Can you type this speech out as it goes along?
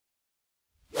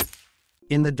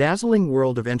In the dazzling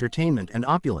world of entertainment and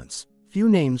opulence, few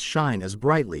names shine as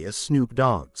brightly as Snoop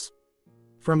Dogg's.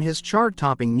 From his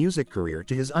chart-topping music career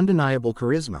to his undeniable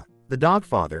charisma, the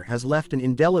Doggfather has left an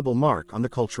indelible mark on the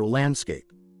cultural landscape.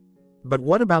 But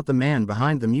what about the man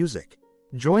behind the music?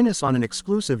 Join us on an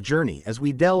exclusive journey as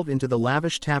we delve into the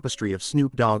lavish tapestry of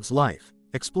Snoop Dogg's life,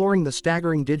 exploring the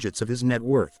staggering digits of his net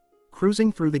worth,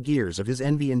 cruising through the gears of his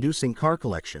envy-inducing car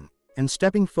collection, and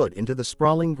stepping foot into the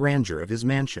sprawling grandeur of his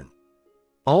mansion.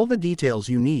 All the details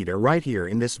you need are right here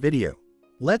in this video.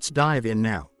 Let's dive in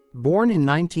now. Born in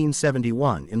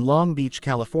 1971 in Long Beach,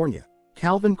 California,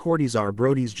 Calvin Cordozar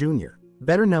BroadusJr.,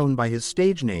 better known by his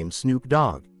stage name Snoop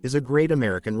Dogg, is a great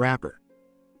American rapper.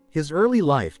 His early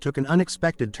life took an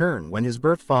unexpected turn when his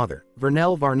birth father,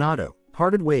 Vernell Varnado,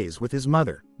 parted ways with his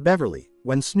mother, Beverly,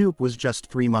 when Snoop was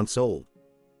just 3 months old.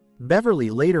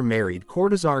 Beverly later married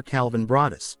Cordozar Calvin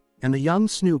Broadus, and the young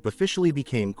Snoop officially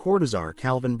became Cordozar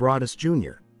Calvin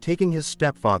BroadusJr., taking his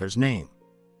stepfather's name.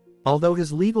 Although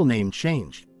his legal name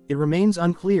changed, it remains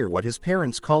unclear what his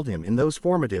parents called him in those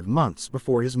formative months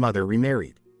before his mother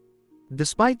remarried.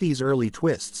 Despite these early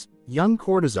twists, young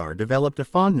Cordozar developed a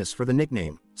fondness for the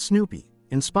nickname Snoopy,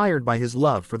 inspired by his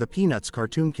love for the Peanuts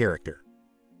cartoon character.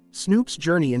 Snoop's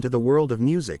journey into the world of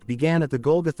music began at the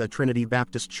Golgotha Trinity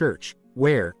Baptist Church,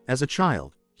 where, as a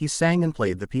child, he sang and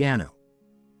played the piano.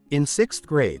 In 6th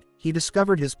grade, he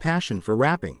discovered his passion for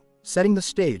rapping, setting the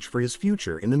stage for his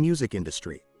future in the music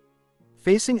industry.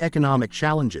 Facing economic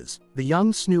challenges, the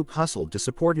young Snoop hustled to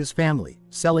support his family,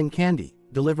 selling candy,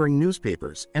 delivering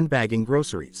newspapers, and bagging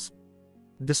groceries.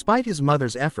 Despite his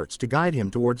mother's efforts to guide him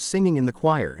towards singing in the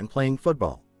choir and playing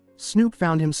football, Snoop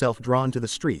found himself drawn to the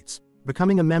streets,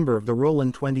 becoming a member of the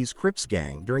Rollin' Twenties Crips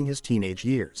gang during his teenage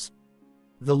years.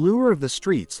 The lure of the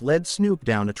streets led Snoop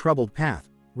down a troubled path,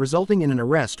 resulting in an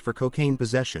arrest for cocaine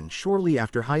possession shortly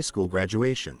after high school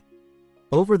graduation.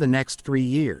 Over the next 3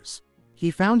 years,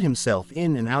 he found himself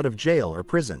in and out of jail or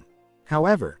prison.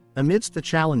 However, amidst the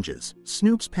challenges,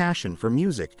 Snoop's passion for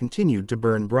music continued to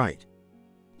burn bright.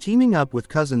 Teaming up with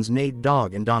cousins Nate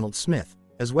Dogg and Donald Smith,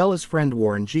 as well as friend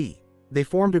Warren G., they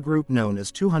formed a group known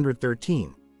as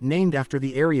 213, named after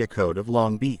the area code of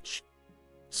Long Beach.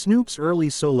 Snoop's early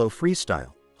solo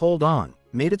freestyle, Hold On,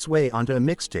 made its way onto a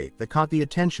mixtape that caught the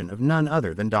attention of none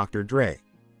other than Dr. Dre.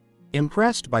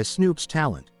 Impressed by Snoop's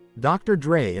talent, Dr.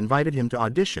 Dre invited him to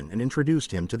audition and introduced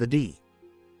him to the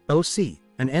D.O.C.,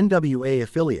 an NWA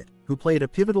affiliate, who played a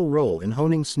pivotal role in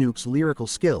honing Snoop's lyrical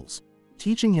skills,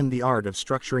 teaching him the art of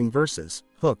structuring verses,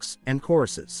 hooks, and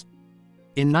choruses.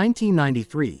 In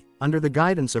 1993, under the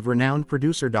guidance of renowned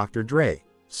producer Dr. Dre,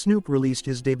 Snoop released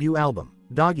his debut album,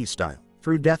 Doggy Style,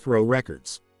 through Death Row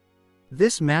Records.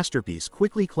 This masterpiece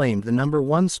quickly claimed the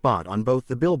 #1 spot on both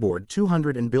the Billboard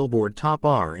 200 and Billboard Top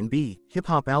R&B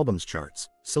hip-hop albums charts,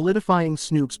 solidifying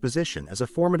Snoop's position as a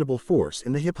formidable force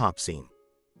in the hip-hop scene.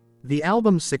 The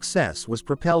album's success was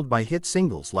propelled by hit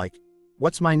singles like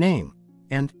What's My Name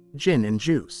and Gin and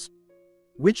Juice,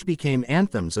 which became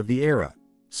anthems of the era.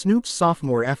 Snoop's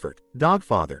sophomore effort,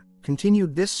 Doggfather,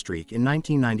 continued this streak in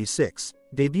 1996,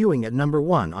 debuting at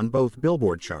 #1 on both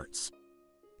Billboard charts.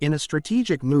 In a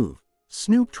strategic move,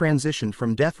 Snoop transitioned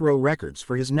from Death Row Records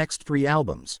for his next 3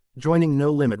 albums, joining No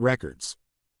Limit Records.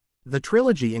 The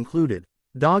trilogy included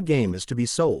Dog Game Is to Be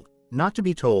Sold, Not to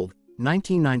Be Told,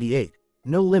 1998,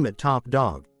 No Limit Top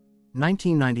Dog,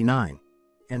 1999,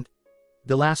 and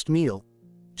The Last Meal,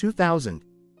 2000,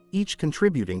 each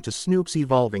contributing to Snoop's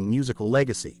evolving musical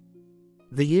legacy.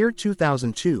 The year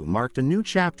 2002 marked a new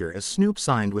chapter as Snoop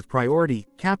signed with Priority,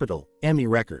 Capitol, EMI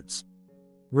Records,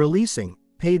 releasing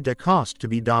Paid Da Cost to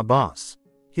Be Da Boss.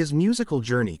 His musical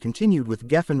journey continued with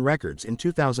Geffen Records in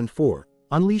 2004,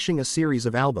 unleashing a series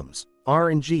of albums,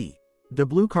 R&G, Da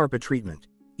Blue Carpet Treatment,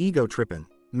 Ego Trippin',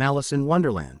 Malice in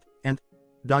Wonderland, and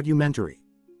Documentary.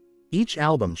 Each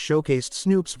album showcased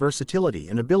Snoop's versatility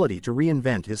and ability to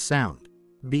reinvent his sound.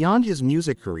 Beyond his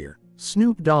music career,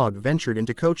 Snoop Dogg ventured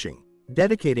into coaching,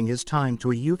 dedicating his time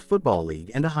to a youth football league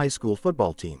and a high school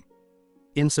football team.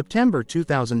 In September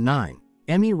 2009,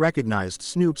 EMI recognized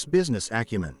Snoop's business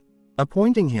acumen,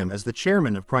 appointing him as the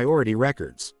chairman of Priority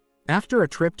Records. After a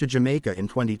trip to Jamaica in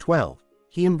 2012,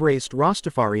 he embraced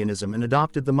Rastafarianism and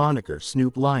adopted the moniker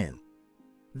Snoop Lion.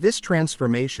 This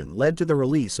transformation led to the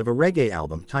release of a reggae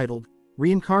album titled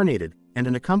Reincarnated and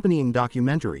an accompanying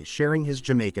documentary sharing his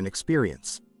Jamaican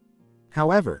experience.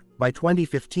 However, by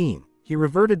 2015, he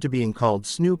reverted to being called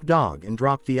Snoop Dogg and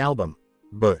dropped the album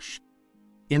Bush.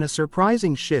 In a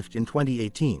surprising shift in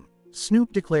 2018,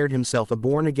 Snoop declared himself a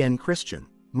born-again Christian,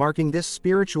 marking this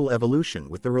spiritual evolution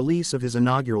with the release of his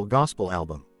inaugural gospel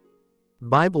album,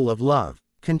 Bible of Love,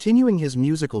 Continuing his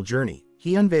musical journey,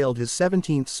 he unveiled his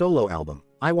 17th solo album,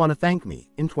 I Wanna Thank Me,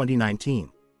 in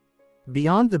 2019.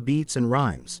 Beyond the beats and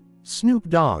rhymes, Snoop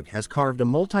Dogg has carved a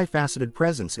multifaceted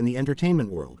presence in the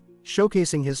entertainment world,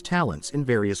 showcasing his talents in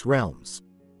various realms.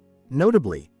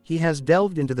 Notably, he has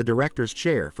delved into the director's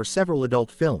chair for several adult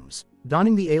films,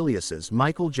 donning the aliases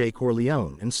Michael J.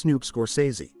 Corleone and Snoop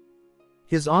Scorsese.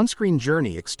 His on-screen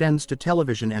journey extends to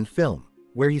television and film,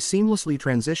 where he seamlessly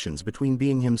transitions between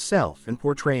being himself and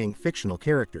portraying fictional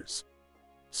characters.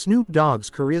 Snoop Dogg's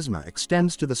charisma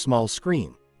extends to the small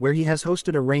screen, where he has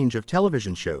hosted a range of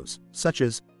television shows, such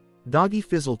as Doggy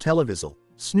Fizzle Televizzle,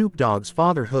 Snoop Dogg's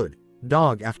Fatherhood,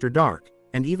 Dog After Dark,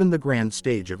 and even the grand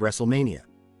stage of WrestleMania.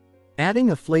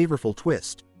 Adding a flavorful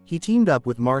twist, he teamed up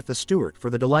with Martha Stewart for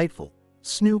the delightful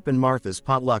Snoop and Martha's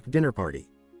Potluck Dinner Party.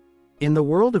 In the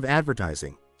world of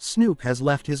advertising, Snoop has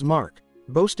left his mark,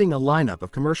 boasting a lineup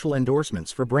of commercial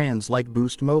endorsements for brands like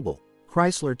Boost Mobile,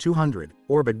 Chrysler 200,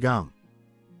 Orbit Gum,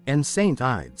 and St.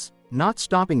 Ides. Not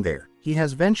stopping there, he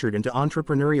has ventured into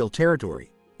entrepreneurial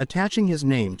territory, attaching his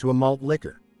name to a malt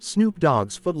liquor, Snoop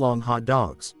Dogg's Footlong Hot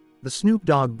Dogs, the Snoop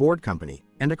Dogg Board Company,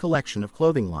 and a collection of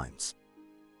clothing lines.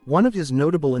 One of his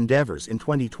notable endeavors in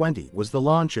 2020 was the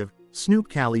launch of Snoop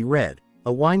Cali Red,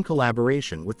 a wine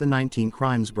collaboration with the 19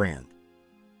 Crimes brand.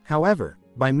 However,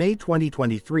 by May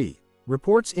 2023,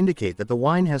 reports indicate that the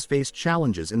wine has faced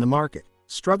challenges in the market,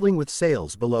 struggling with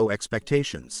sales below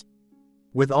expectations.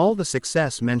 With all the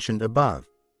success mentioned above,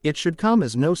 it should come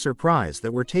as no surprise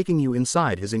that we're taking you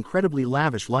inside his incredibly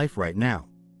lavish life right now.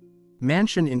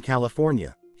 Mansion in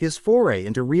California. His foray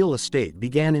into real estate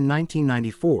began in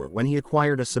 1994 when he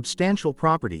acquired a substantial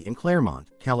property in Claremont,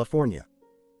 California.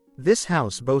 This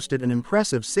house boasted an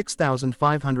impressive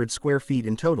 6,500 square feet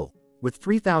in total, with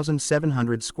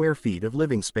 3,700 square feet of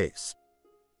living space.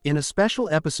 In a special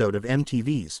episode of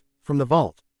MTV's From the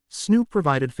Vault, Snoop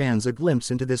provided fans a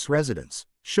glimpse into this residence,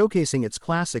 showcasing its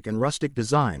classic and rustic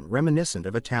design reminiscent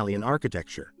of Italian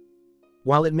architecture.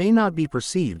 While it may not be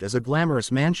perceived as a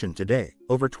glamorous mansion today,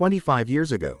 over 25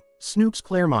 years ago, Snoop's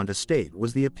Claremont estate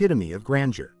was the epitome of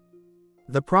grandeur.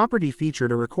 The property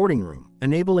featured a recording room,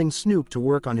 enabling Snoop to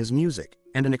work on his music,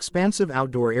 and an expansive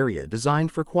outdoor area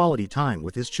designed for quality time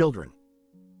with his children.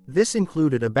 This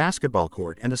included a basketball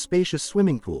court and a spacious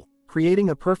swimming pool, creating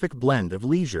a perfect blend of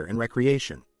leisure and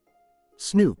recreation.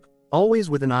 Snoop, always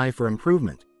with an eye for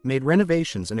improvement, made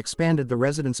renovations and expanded the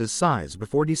residence's size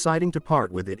before deciding to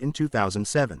part with it in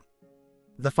 2007.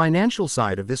 The financial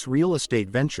side of this real estate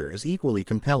venture is equally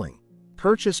compelling.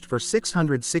 Purchased for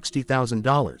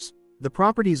 $660,000, the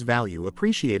property's value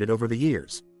appreciated over the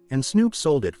years, and Snoop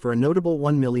sold it for a notable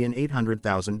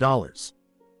 $1,800,000.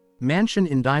 Mansion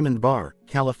in Diamond Bar,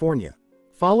 California.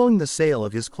 Following the sale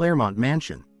of his Claremont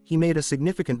mansion, he made a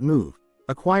significant move,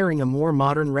 acquiring a more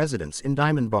modern residence in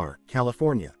Diamond Bar,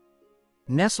 California.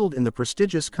 Nestled in the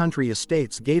prestigious Country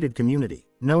Estates gated community,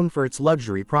 known for its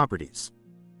luxury properties.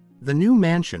 The new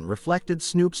mansion reflected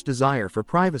Snoop's desire for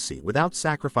privacy without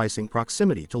sacrificing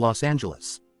proximity to Los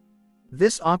Angeles.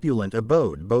 This opulent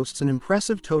abode boasts an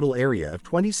impressive total area of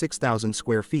 26,000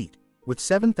 square feet, with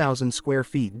 7,000 square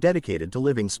feet dedicated to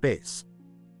living space.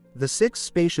 The 6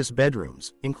 spacious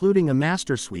bedrooms, including a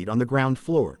master suite on the ground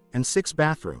floor, and 6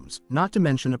 bathrooms, not to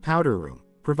mention a powder room,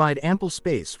 provide ample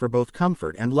space for both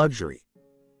comfort and luxury.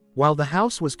 While the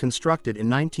house was constructed in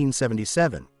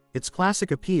 1977, its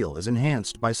classic appeal is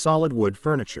enhanced by solid wood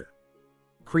furniture,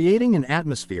 creating an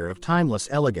atmosphere of timeless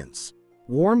elegance.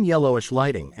 Warm yellowish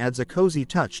lighting adds a cozy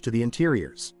touch to the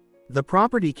interiors. The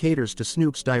property caters to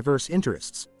Snoop's diverse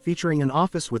interests, featuring an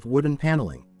office with wooden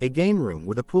paneling, a game room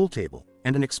with a pool table,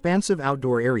 and an expansive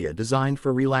outdoor area designed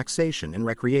for relaxation and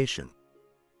recreation.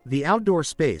 The outdoor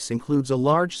space includes a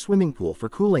large swimming pool for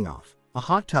cooling off, a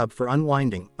hot tub for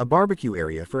unwinding, a barbecue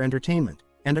area for entertainment,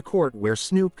 and a court where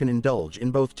Snoop can indulge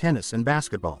in both tennis and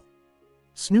basketball.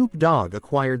 Snoop Dogg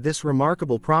acquired this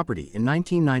remarkable property in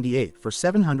 1998 for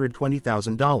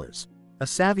 $720,000, a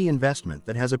savvy investment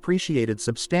that has appreciated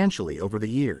substantially over the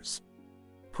years.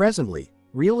 Presently,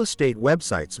 real estate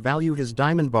websites value his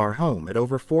Diamond Bar home at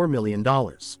over $4 million.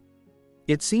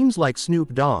 It seems like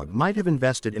Snoop Dogg might have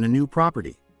invested in a new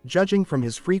property, judging from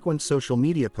his frequent social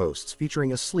media posts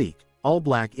featuring a sleek,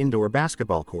 all-black indoor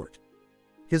basketball court.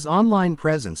 His online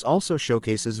presence also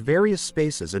showcases various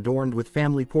spaces adorned with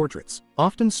family portraits,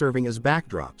 often serving as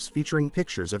backdrops featuring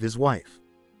pictures of his wife.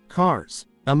 Cars.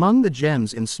 Among the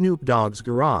gems in Snoop Dogg's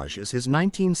garage is his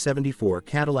 1974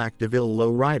 Cadillac DeVille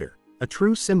Lowrider, a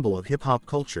true symbol of hip-hop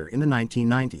culture in the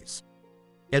 1990s.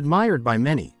 Admired by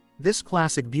many, this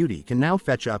classic beauty can now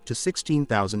fetch up to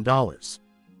 $16,000.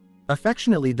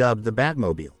 Affectionately dubbed the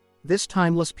Batmobile, This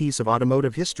timeless piece of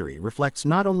automotive history reflects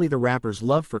not only the rapper's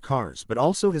love for cars but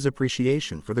also his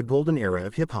appreciation for the golden era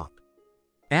of hip-hop.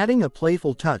 Adding a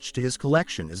playful touch to his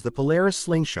collection is the Polaris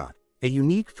Slingshot, a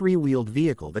unique three-wheeled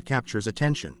vehicle that captures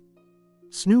attention.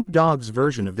 Snoop Dogg's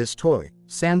version of this toy,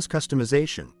 sans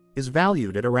customization, is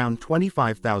valued at around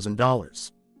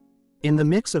 $25,000. In the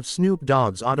mix of Snoop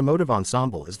Dogg's automotive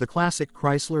ensemble is the classic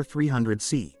Chrysler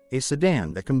 300C, a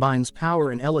sedan that combines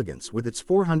power and elegance with its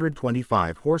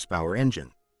 425 horsepower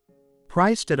engine.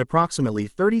 Priced at approximately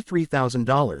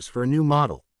 $33,000 for a new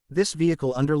model, this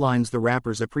vehicle underlines the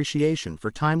rapper's appreciation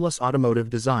for timeless automotive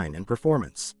design and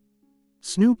performance.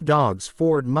 Snoop Dogg's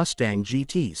Ford Mustang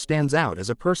GT stands out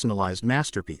as a personalized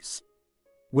masterpiece.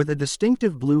 With a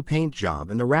distinctive blue paint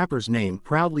job and the rapper's name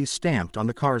proudly stamped on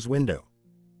the car's window.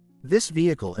 This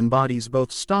vehicle embodies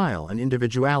both style and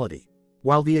individuality.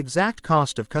 While the exact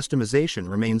cost of customization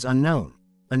remains unknown,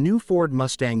 a new Ford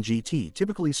Mustang GT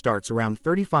typically starts around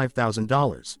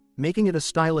 $35,000, making it a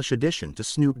stylish addition to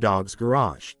Snoop Dogg's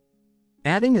garage.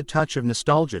 Adding a touch of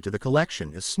nostalgia to the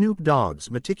collection is Snoop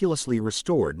Dogg's meticulously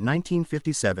restored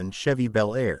 1957 Chevy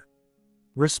Bel Air.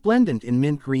 Resplendent in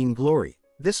mint green glory,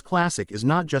 this classic is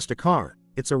not just a car,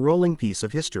 it's a rolling piece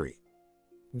of history.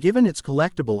 Given its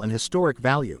collectible and historic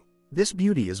value, this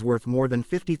beauty is worth more than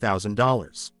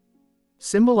 $50,000.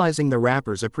 Symbolizing the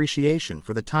rapper's appreciation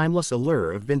for the timeless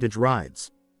allure of vintage rides.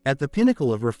 At the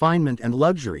pinnacle of refinement and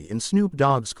luxury in Snoop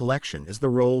Dogg's collection is the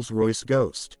Rolls-Royce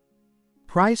Ghost.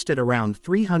 Priced at around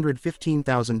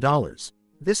 $315,000,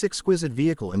 this exquisite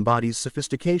vehicle embodies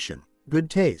sophistication, good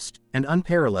taste, and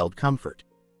unparalleled comfort.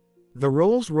 The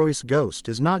Rolls-Royce Ghost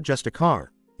is not just a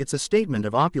car, it's a statement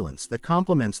of opulence that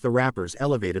complements the rapper's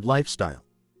elevated lifestyle.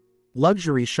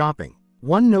 Luxury shopping.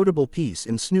 One notable piece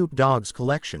in Snoop Dogg's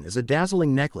collection is a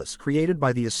dazzling necklace created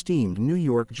by the esteemed New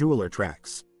York jeweler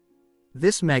Trax.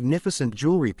 This magnificent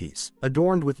jewelry piece,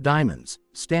 adorned with diamonds,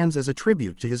 stands as a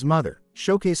tribute to his mother,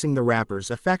 showcasing the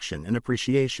rapper's affection and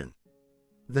appreciation.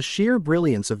 The sheer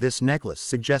brilliance of this necklace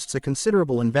suggests a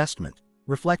considerable investment,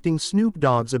 reflecting Snoop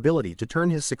Dogg's ability to turn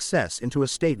his success into a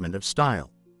statement of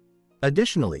style.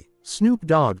 Additionally, Snoop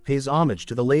Dogg pays homage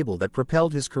to the label that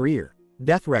propelled his career,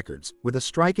 Death Records, with a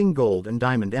striking gold and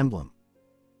diamond emblem.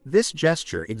 This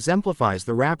gesture exemplifies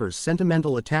the rapper's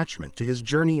sentimental attachment to his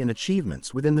journey and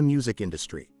achievements within the music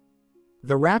industry.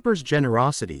 The rapper's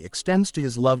generosity extends to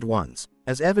his loved ones,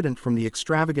 as evident from the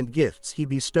extravagant gifts he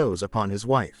bestows upon his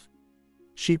wife.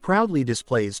 She proudly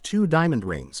displays 2 diamond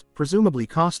rings, presumably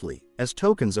costly, as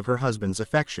tokens of her husband's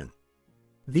affection.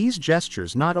 These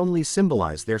gestures not only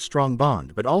symbolize their strong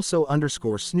bond but also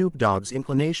underscore Snoop Dogg's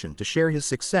inclination to share his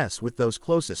success with those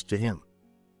closest to him.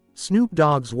 Snoop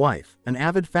Dogg's wife, an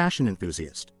avid fashion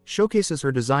enthusiast, showcases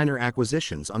her designer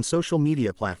acquisitions on social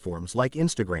media platforms like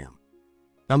Instagram.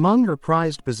 Among her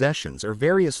prized possessions are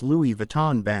various Louis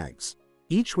Vuitton bags,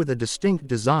 each with a distinct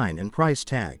design and price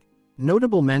tag.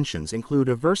 Notable mentions include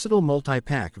a versatile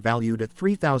multi-pack valued at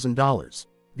 $3,000,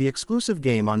 the exclusive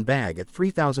Game On bag at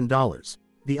 $3,000,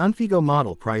 the Unfigo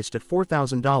model priced at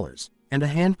 $4,000, and a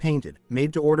hand-painted,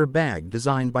 made-to-order bag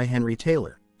designed by Henry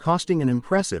Taylor, costing an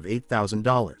impressive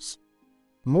 $8,000.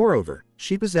 Moreover,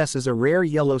 she possesses a rare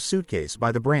yellow suitcase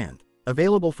by the brand,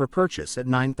 available for purchase at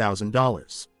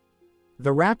 $9,000.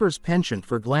 The rapper's penchant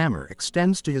for glamour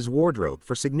extends to his wardrobe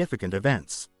for significant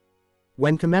events.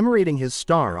 When commemorating his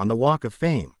star on the Walk of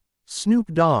Fame,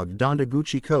 Snoop Dogg donned a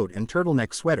Gucci coat and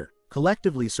turtleneck sweater,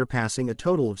 collectively surpassing a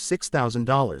total of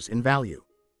 $6,000 in value.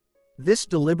 This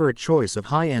deliberate choice of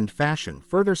high-end fashion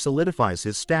further solidifies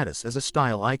his status as a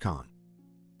style icon.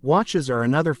 Watches are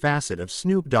another facet of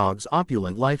Snoop Dogg's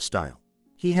opulent lifestyle.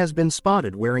 He has been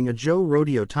spotted wearing a Joe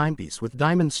Rodeo timepiece with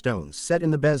diamond stones set in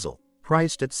the bezel,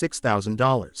 priced at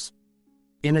 $6,000.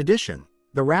 In addition,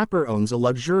 the rapper owns a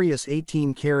luxurious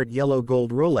 18-karat yellow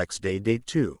gold Rolex Day-Date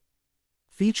 2.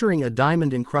 Featuring a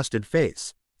diamond-encrusted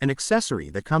face, an accessory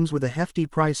that comes with a hefty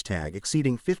price tag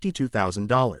exceeding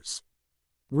 $52,000.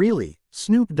 Really,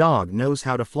 Snoop Dogg knows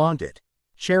how to flaunt it.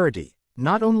 Charity.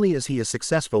 Not only is he a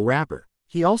successful rapper,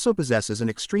 he also possesses an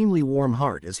extremely warm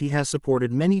heart as he has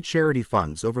supported many charity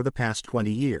funds over the past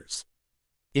 20 years.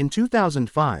 In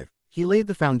 2005, he laid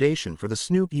the foundation for the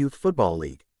Snoop Youth Football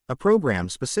League, a program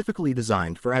specifically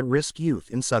designed for at-risk youth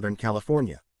in Southern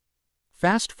California.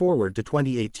 Fast forward to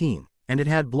 2018, and it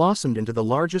had blossomed into the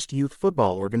largest youth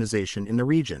football organization in the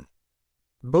region.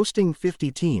 Boasting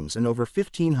 50 teams and over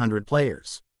 1,500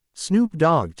 players, Snoop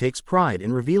Dogg takes pride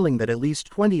in revealing that at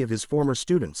least 20 of his former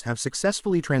students have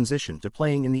successfully transitioned to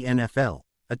playing in the NFL,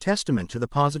 a testament to the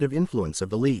positive influence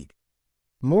of the league.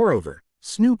 Moreover,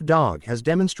 Snoop Dogg has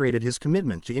demonstrated his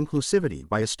commitment to inclusivity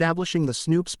by establishing the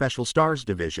Snoop Special Stars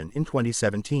division in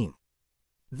 2017.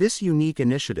 This unique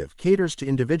initiative caters to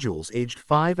individuals aged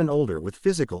 5 and older with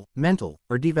physical, mental,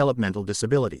 or developmental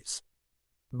disabilities.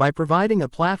 By providing a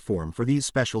platform for these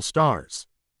special stars,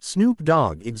 Snoop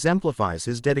Dogg exemplifies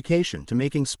his dedication to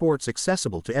making sports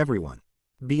accessible to everyone.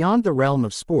 Beyond the realm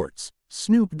of sports,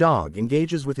 Snoop Dogg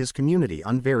engages with his community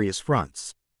on various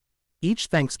fronts. Each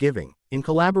Thanksgiving, in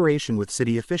collaboration with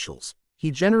city officials, he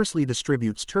generously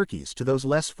distributes turkeys to those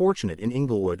less fortunate in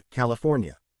Inglewood,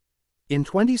 California. In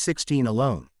 2016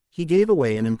 alone, he gave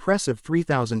away an impressive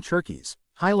 3,000 turkeys,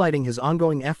 highlighting his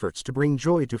ongoing efforts to bring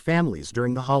joy to families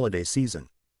during the holiday season.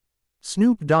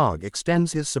 Snoop Dogg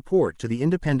extends his support to the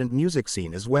independent music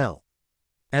scene as well.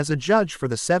 As a judge for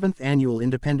the 7th Annual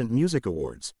Independent Music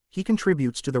Awards, he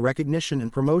contributes to the recognition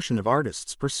and promotion of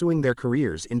artists pursuing their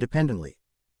careers independently.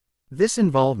 This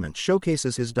involvement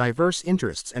showcases his diverse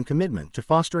interests and commitment to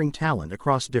fostering talent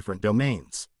across different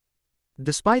domains.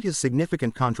 Despite his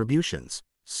significant contributions,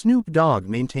 Snoop Dogg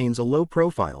maintains a low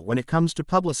profile when it comes to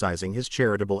publicizing his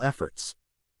charitable efforts.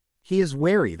 He is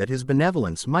wary that his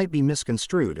benevolence might be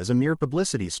misconstrued as a mere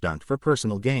publicity stunt for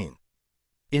personal gain.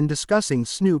 In discussing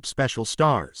Snoop's special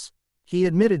stars, he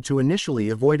admitted to initially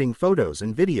avoiding photos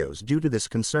and videos due to this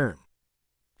concern.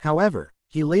 However,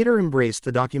 he later embraced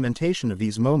the documentation of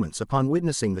these moments upon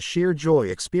witnessing the sheer joy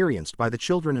experienced by the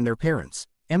children and their parents,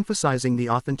 emphasizing the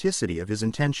authenticity of his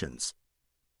intentions.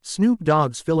 Snoop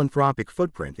Dogg's philanthropic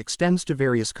footprint extends to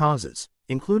various causes,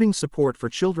 including support for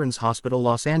Children's Hospital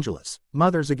Los Angeles,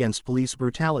 Mothers Against Police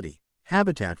Brutality,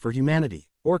 Habitat for Humanity,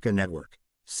 Orca Network,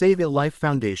 Save a Life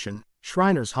Foundation,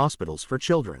 Shriners Hospitals for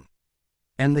Children,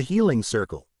 and the Healing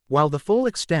Circle. While the full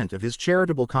extent of his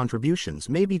charitable contributions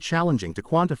may be challenging to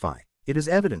quantify, it is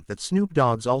evident that Snoop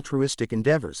Dogg's altruistic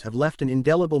endeavors have left an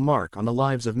indelible mark on the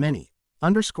lives of many,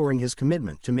 underscoring his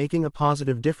commitment to making a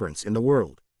positive difference in the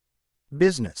world.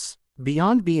 Business.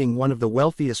 Beyond being one of the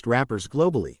wealthiest rappers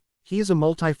globally, he is a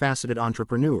multifaceted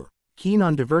entrepreneur, keen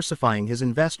on diversifying his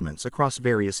investments across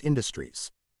various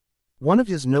industries. One of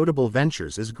his notable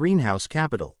ventures is Greenhouse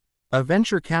Capital, a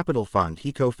venture capital fund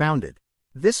he co-founded.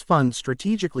 This fund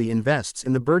strategically invests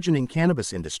in the burgeoning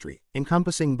cannabis industry,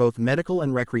 encompassing both medical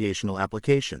and recreational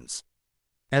applications.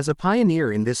 As a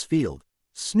pioneer in this field,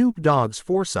 Snoop Dogg's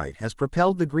foresight has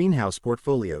propelled the Greenhouse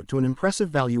portfolio to an impressive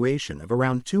valuation of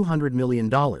around $200 million,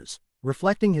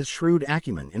 reflecting his shrewd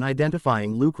acumen in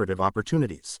identifying lucrative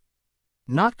opportunities.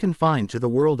 Not confined to the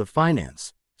world of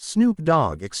finance, Snoop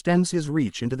Dogg extends his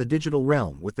reach into the digital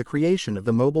realm with the creation of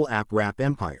the mobile app Rap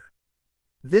Empire.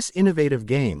 This innovative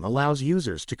game allows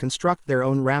users to construct their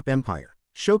own rap empire,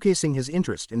 showcasing his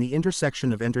interest in the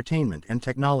intersection of entertainment and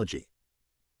technology.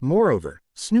 Moreover,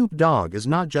 Snoop Dogg is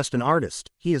not just an artist,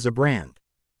 he is a brand.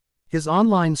 His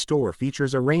online store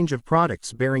features a range of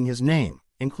products bearing his name,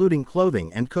 including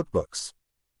clothing and cookbooks.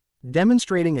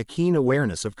 Demonstrating a keen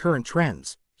awareness of current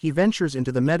trends, he ventures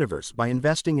into the metaverse by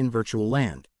investing in virtual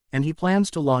land, and he plans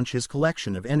to launch his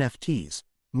collection of NFTs,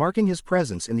 marking his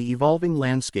presence in the evolving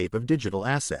landscape of digital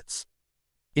assets.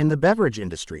 In the beverage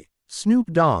industry,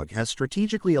 Snoop Dogg has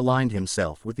strategically aligned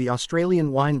himself with the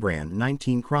Australian wine brand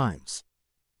 19 Crimes.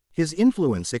 His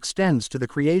influence extends to the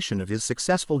creation of his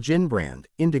successful gin brand,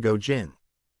 Indigo Gin.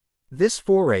 This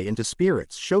foray into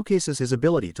spirits showcases his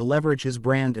ability to leverage his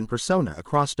brand and persona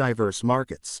across diverse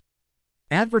markets.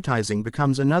 Advertising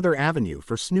becomes another avenue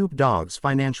for Snoop Dogg's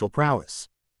financial prowess.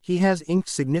 He has inked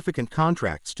significant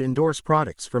contracts to endorse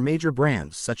products for major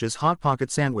brands such as Hot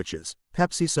Pocket Sandwiches,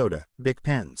 Pepsi Soda, Bic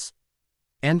Pens,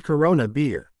 and Corona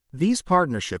Beer. These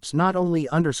partnerships not only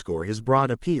underscore his broad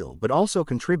appeal but also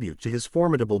contribute to his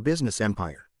formidable business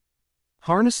empire.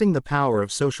 Harnessing the power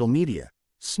of social media,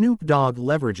 Snoop Dogg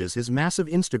leverages his massive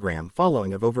Instagram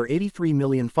following of over 83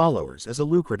 million followers as a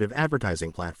lucrative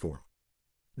advertising platform.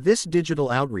 This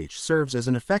digital outreach serves as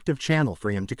an effective channel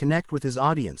for him to connect with his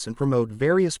audience and promote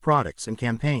various products and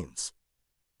campaigns.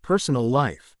 Personal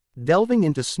life. Delving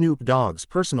into Snoop Dogg's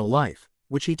personal life,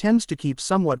 which he tends to keep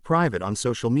somewhat private on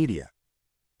social media,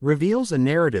 reveals a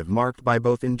narrative marked by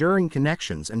both enduring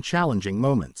connections and challenging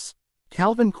moments.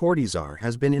 Calvin Cordozar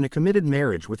has been in a committed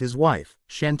marriage with his wife,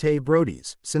 Shantae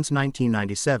Broadus, since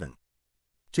 1997.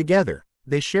 Together,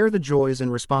 they share the joys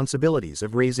and responsibilities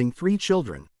of raising 3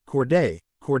 children, Corday,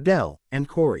 Cordell, and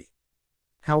Corey.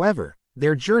 However,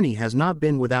 their journey has not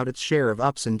been without its share of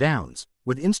ups and downs,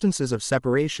 with instances of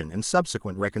separation and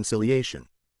subsequent reconciliation.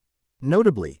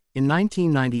 Notably, in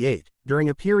 1998, during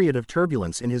a period of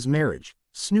turbulence in his marriage,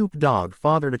 Snoop Dogg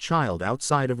fathered a child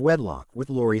outside of wedlock with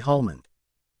Lori Hullman.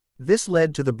 This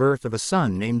led to the birth of a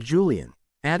son named Julian,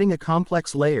 adding a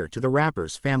complex layer to the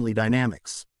rapper's family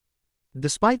dynamics.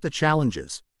 Despite the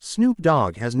challenges, Snoop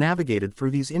Dogg has navigated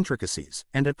through these intricacies,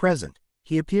 and at present,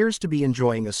 he appears to be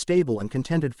enjoying a stable and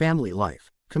contented family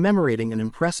life, commemorating an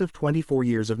impressive 24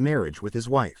 years of marriage with his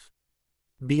wife.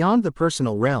 Beyond the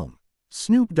personal realm,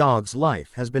 Snoop Dogg's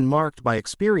life has been marked by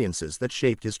experiences that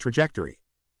shaped his trajectory.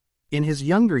 In his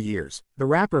younger years, the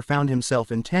rapper found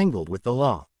himself entangled with the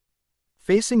law,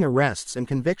 facing arrests and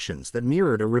convictions that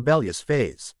mirrored a rebellious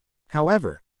phase.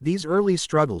 However, these early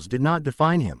struggles did not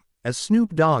define him, as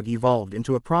Snoop Dogg evolved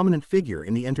into a prominent figure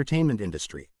in the entertainment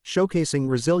industry, showcasing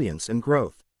resilience and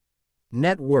growth.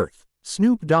 Net worth: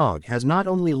 Snoop Dogg has not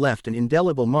only left an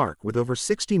indelible mark with over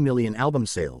 60 million album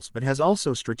sales but has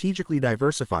also strategically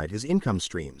diversified his income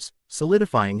streams,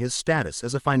 solidifying his status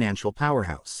as a financial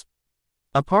powerhouse.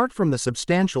 Apart from the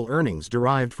substantial earnings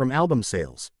derived from album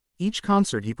sales, each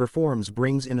concert he performs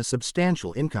brings in a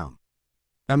substantial income,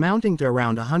 amounting to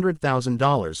around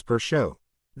 $100,000 per show.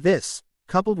 This,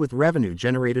 coupled with revenue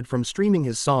generated from streaming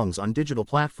his songs on digital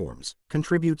platforms,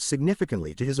 contributes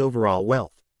significantly to his overall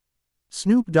wealth.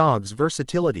 Snoop Dogg's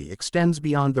versatility extends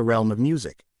beyond the realm of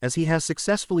music, as he has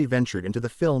successfully ventured into the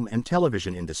film and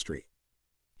television industry.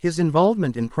 His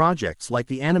involvement in projects like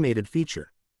the animated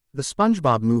feature, the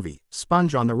SpongeBob movie,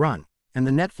 Sponge on the Run, and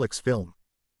the Netflix film,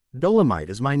 Dolomite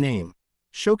Is My Name,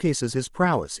 showcases his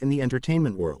prowess in the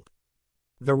entertainment world.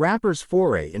 The rapper's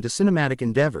foray into cinematic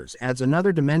endeavors adds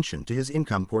another dimension to his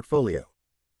income portfolio.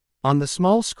 On the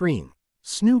small screen,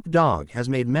 Snoop Dogg has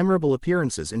made memorable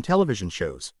appearances in television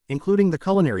shows, including the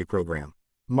culinary program,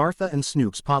 Martha and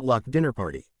Snoop's Potluck Dinner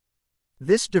Party.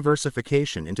 This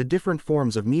diversification into different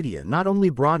forms of media not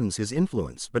only broadens his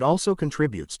influence but also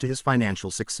contributes to his financial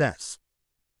success.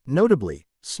 Notably,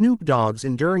 Snoop Dogg's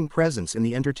enduring presence in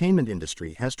the entertainment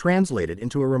industry has translated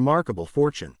into a remarkable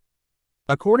fortune.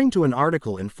 According to an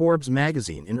article in Forbes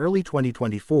magazine in early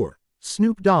 2024,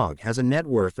 Snoop Dogg has a net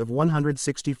worth of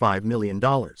 $165 million.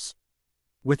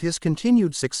 With his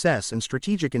continued success and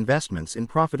strategic investments in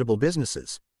profitable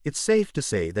businesses, it's safe to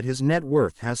say that his net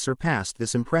worth has surpassed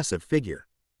this impressive figure.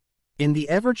 In the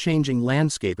ever-changing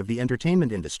landscape of the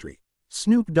entertainment industry,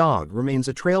 Snoop Dogg remains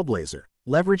a trailblazer,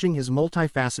 leveraging his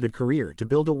multifaceted career to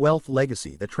build a wealth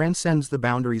legacy that transcends the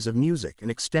boundaries of music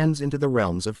and extends into the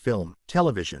realms of film,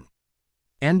 television,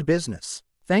 and business.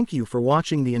 Thank you for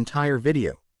watching the entire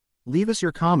video. Leave us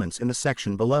your comments in the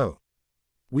section below.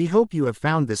 We hope you have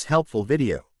found this helpful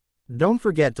video. Don't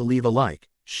forget to leave a like,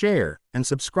 share, and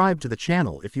subscribe to the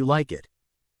channel if you like it.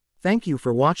 Thank you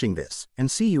for watching this,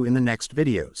 and see you in the next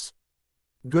videos.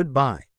 Goodbye.